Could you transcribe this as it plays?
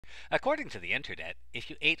According to the internet, if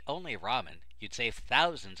you ate only ramen, you'd save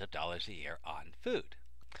thousands of dollars a year on food.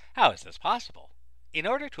 How is this possible? In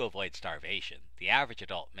order to avoid starvation, the average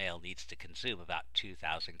adult male needs to consume about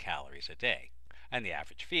 2,000 calories a day, and the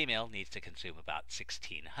average female needs to consume about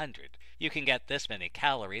 1,600. You can get this many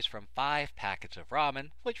calories from 5 packets of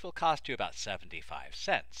ramen, which will cost you about 75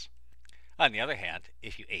 cents. On the other hand,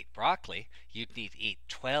 if you ate broccoli, you'd need to eat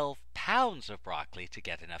 12 pounds of broccoli to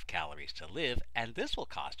get enough calories to live, and this will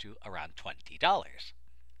cost you around $20.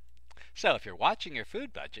 So if you're watching your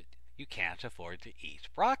food budget, you can't afford to eat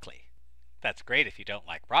broccoli. That's great if you don't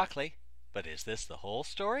like broccoli, but is this the whole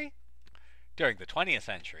story? During the 20th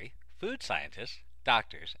century, food scientists,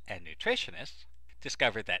 doctors, and nutritionists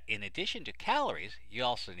discovered that in addition to calories, you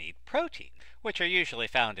also need protein, which are usually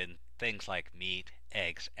found in things like meat,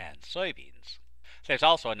 eggs, and soybeans. There's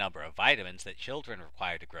also a number of vitamins that children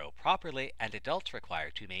require to grow properly and adults require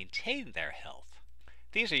to maintain their health.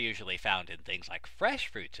 These are usually found in things like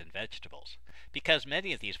fresh fruits and vegetables. Because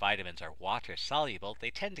many of these vitamins are water soluble, they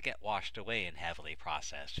tend to get washed away in heavily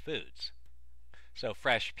processed foods. So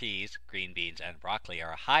fresh peas, green beans, and broccoli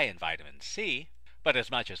are high in vitamin C, but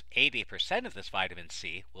as much as 80% of this vitamin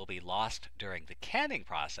C will be lost during the canning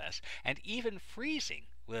process, and even freezing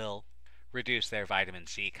will reduce their vitamin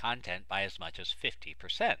C content by as much as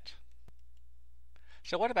 50%.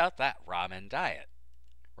 So what about that ramen diet?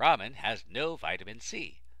 Ramen has no vitamin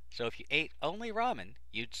C, so if you ate only ramen,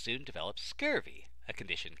 you'd soon develop scurvy, a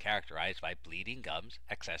condition characterized by bleeding gums,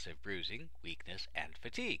 excessive bruising, weakness, and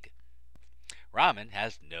fatigue. Ramen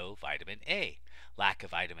has no vitamin A. Lack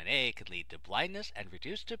of vitamin A can lead to blindness and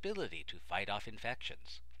reduced ability to fight off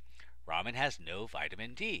infections. Ramen has no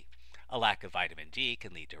vitamin D. A lack of vitamin D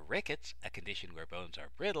can lead to rickets, a condition where bones are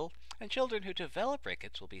brittle, and children who develop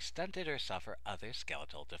rickets will be stunted or suffer other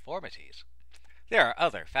skeletal deformities. There are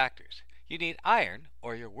other factors. You need iron,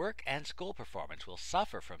 or your work and school performance will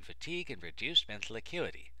suffer from fatigue and reduced mental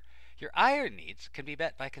acuity. Your iron needs can be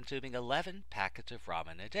met by consuming 11 packets of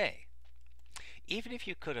ramen a day. Even if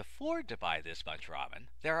you could afford to buy this much ramen,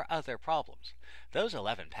 there are other problems. Those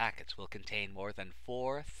 11 packets will contain more than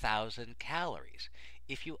 4,000 calories.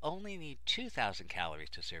 If you only need 2,000 calories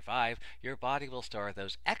to survive, your body will store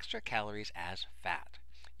those extra calories as fat.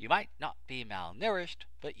 You might not be malnourished,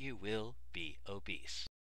 but you will be obese.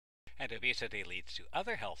 And obesity leads to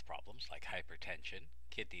other health problems like hypertension,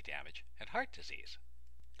 kidney damage, and heart disease.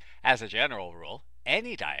 As a general rule,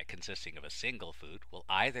 any diet consisting of a single food will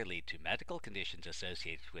either lead to medical conditions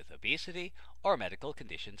associated with obesity or medical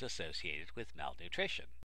conditions associated with malnutrition.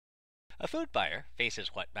 A food buyer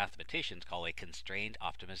faces what mathematicians call a constrained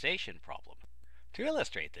optimization problem. To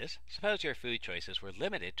illustrate this, suppose your food choices were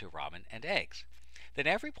limited to ramen and eggs. Then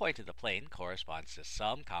every point in the plane corresponds to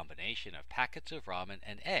some combination of packets of ramen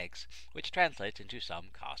and eggs, which translates into some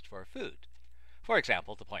cost for food. For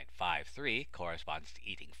example, the point 53 corresponds to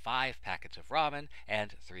eating 5 packets of ramen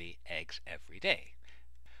and 3 eggs every day.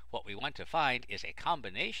 What we want to find is a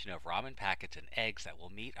combination of ramen packets and eggs that will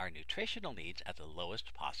meet our nutritional needs at the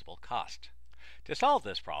lowest possible cost. To solve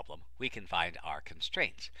this problem, we can find our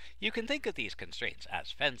constraints. You can think of these constraints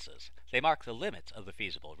as fences. They mark the limits of the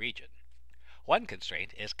feasible region. One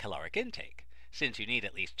constraint is caloric intake. Since you need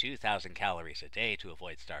at least 2,000 calories a day to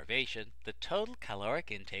avoid starvation, the total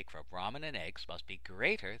caloric intake from ramen and eggs must be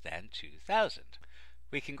greater than 2,000.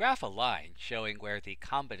 We can graph a line showing where the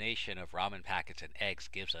combination of ramen packets and eggs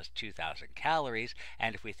gives us 2,000 calories,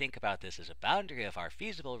 and if we think about this as a boundary of our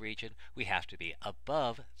feasible region, we have to be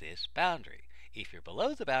above this boundary. If you're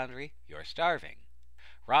below the boundary, you're starving.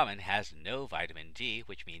 Ramen has no vitamin D,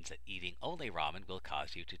 which means that eating only ramen will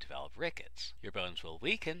cause you to develop rickets. Your bones will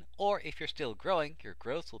weaken, or if you're still growing, your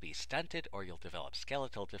growth will be stunted or you'll develop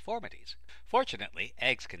skeletal deformities. Fortunately,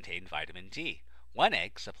 eggs contain vitamin D. One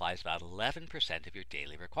egg supplies about 11% of your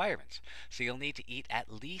daily requirements, so you'll need to eat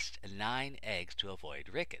at least 9 eggs to avoid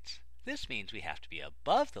rickets. This means we have to be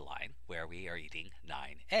above the line where we are eating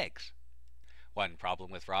 9 eggs. One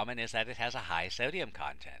problem with ramen is that it has a high sodium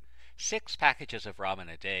content. 6 packages of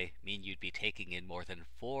ramen a day mean you'd be taking in more than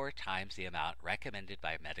 4 times the amount recommended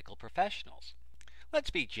by medical professionals. Let's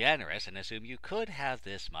be generous and assume you could have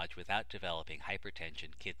this much without developing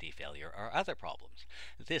hypertension, kidney failure, or other problems.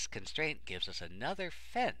 This constraint gives us another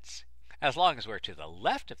fence. As long as we're to the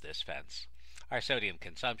left of this fence, our sodium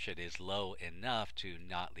consumption is low enough to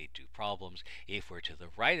not lead to problems. If we're to the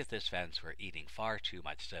right of this fence, we're eating far too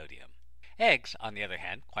much sodium. Eggs, on the other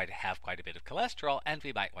hand, have quite a bit of cholesterol, and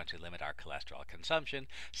we might want to limit our cholesterol consumption.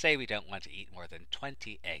 Say we don't want to eat more than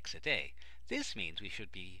 20 eggs a day. This means we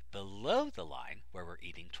should be below the line where we're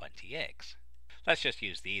eating 20 eggs. Let's just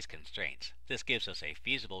use these constraints. This gives us a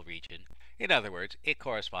feasible region. In other words, it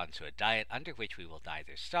corresponds to a diet under which we will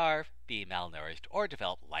neither starve, be malnourished, or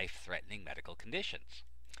develop life-threatening medical conditions.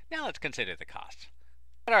 Now let's consider the costs.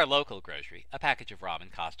 At our local grocery, a package of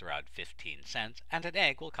ramen costs around 15 cents, and an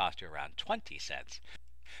egg will cost you around 20 cents.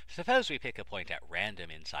 Suppose we pick a point at random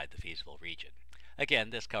inside the feasible region. Again,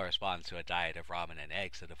 this corresponds to a diet of ramen and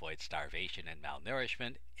eggs that avoids starvation and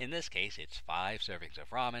malnourishment. In this case, it's 5 servings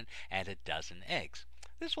of ramen and a dozen eggs.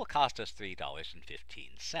 This will cost us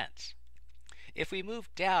 $3.15. If we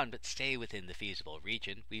move down but stay within the feasible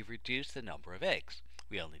region, we reduce the number of eggs.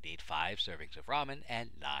 We only need 5 servings of ramen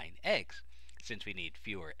and 9 eggs. Since we need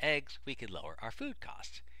fewer eggs, we can lower our food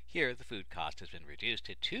costs. Here, the food cost has been reduced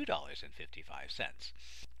to $2.55.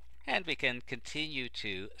 And we can continue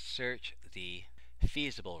to search the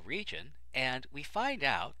feasible region, and we find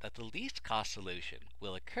out that the least cost solution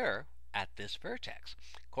will occur at this vertex,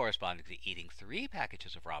 corresponding to eating 3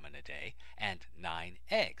 packages of ramen a day and 9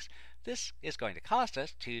 eggs. This is going to cost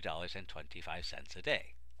us $2.25 a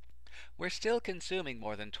day. We're still consuming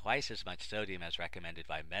more than twice as much sodium as recommended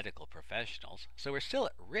by medical professionals, so we're still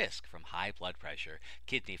at risk from high blood pressure,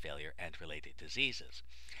 kidney failure, and related diseases.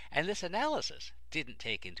 And this analysis didn't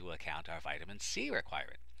take into account our vitamin C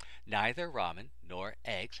requirement. Neither ramen nor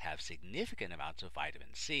eggs have significant amounts of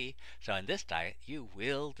vitamin C, so in this diet you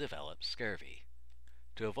will develop scurvy.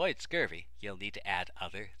 To avoid scurvy, you'll need to add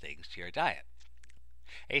other things to your diet.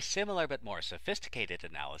 A similar but more sophisticated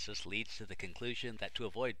analysis leads to the conclusion that to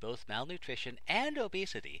avoid both malnutrition and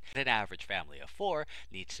obesity, an average family of 4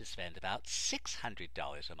 needs to spend about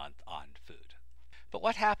 $600 a month on food. But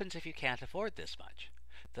what happens if you can't afford this much?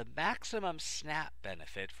 The maximum SNAP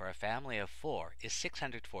benefit for a family of 4 is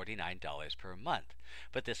 $649 per month,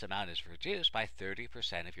 but this amount is reduced by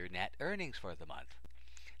 30% of your net earnings for the month.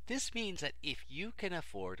 This means that if you can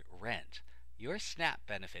afford rent, your SNAP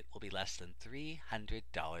benefit will be less than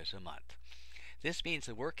 $300 a month. This means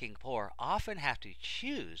the working poor often have to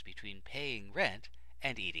choose between paying rent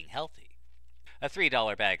and eating healthy. A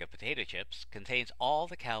 $3 bag of potato chips contains all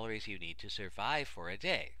the calories you need to survive for a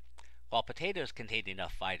day. While potatoes contain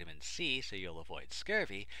enough vitamin C so you'll avoid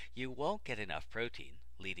scurvy, you won't get enough protein,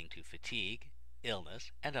 leading to fatigue,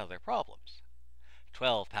 illness, and other problems.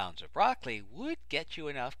 12 pounds of broccoli would get you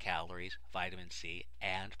enough calories, vitamin C,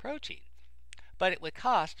 and protein, but it would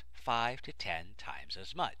cost 5 to 10 times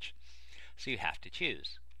as much. So you have to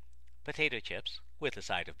choose potato chips with a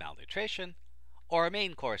side of malnutrition, or a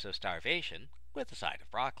main course of starvation with a side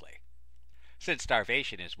of broccoli. Since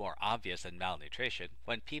starvation is more obvious than malnutrition,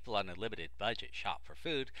 when people on a limited budget shop for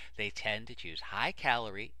food, they tend to choose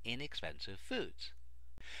high-calorie, inexpensive foods.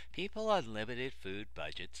 People on limited food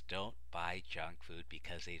budgets don't buy junk food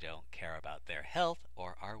because they don't care about their health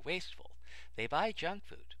or are wasteful. They buy junk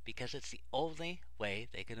food because it's the only way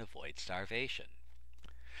they can avoid starvation.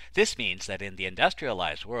 This means that in the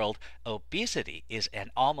industrialized world, obesity is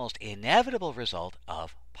an almost inevitable result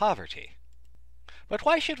of poverty. But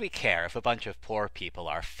why should we care if a bunch of poor people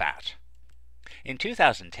are fat? In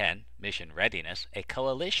 2010, Mission Readiness, a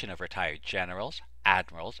coalition of retired generals,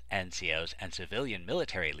 admirals, NCOs, and civilian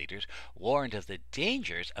military leaders, warned of the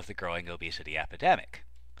dangers of the growing obesity epidemic.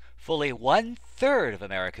 Fully 1/3 of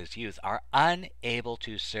America's youth are unable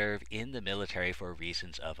to serve in the military for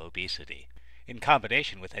reasons of obesity. In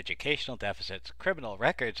combination with educational deficits, criminal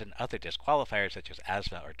records, and other disqualifiers such as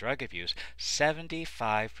asthma or drug abuse,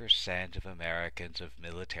 75% of Americans of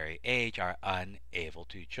military age are unable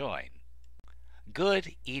to join.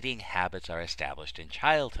 Good eating habits are established in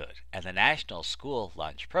childhood, and the National School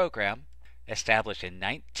Lunch Program, established in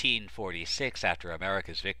 1946 after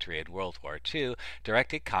America's victory in World War II,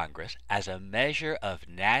 directed Congress as a measure of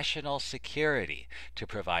national security to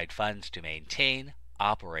provide funds to maintain,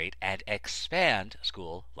 operate, and expand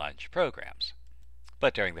school lunch programs.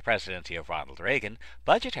 But during the presidency of Ronald Reagan,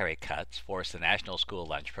 budgetary cuts forced the National School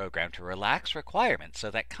Lunch Program to relax requirements so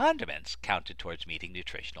that condiments counted towards meeting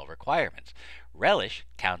nutritional requirements. Relish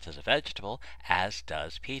counts as a vegetable, as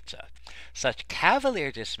does pizza. Such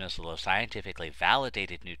cavalier dismissal of scientifically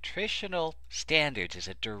validated nutritional standards is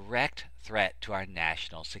a direct threat to our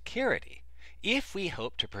national security. If we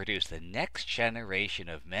hope to produce the next generation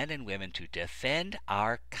of men and women to defend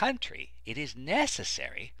our country, it is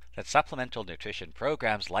necessary that supplemental nutrition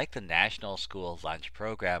programs like the National School Lunch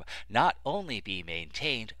Program not only be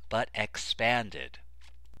maintained, but expanded.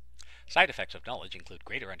 Side effects of knowledge include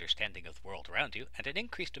greater understanding of the world around you and an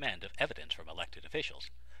increased demand of evidence from elected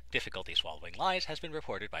officials. Difficulty swallowing lies has been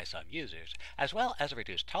reported by some users, as well as a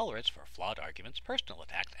reduced tolerance for flawed arguments, personal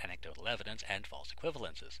attacks, anecdotal evidence, and false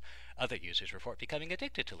equivalences. Other users report becoming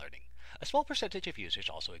addicted to learning. A small percentage of users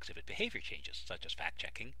also exhibit behavior changes, such as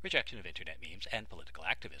fact-checking, rejection of internet memes, and political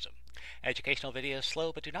activism. Educational videos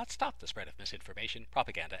slow but do not stop the spread of misinformation,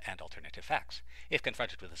 propaganda, and alternative facts. If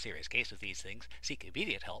confronted with a serious case of these things, seek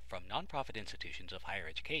immediate help from nonprofit institutions of higher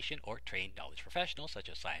education or trained knowledge professionals such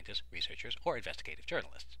as scientists, researchers, or investigative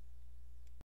journalists.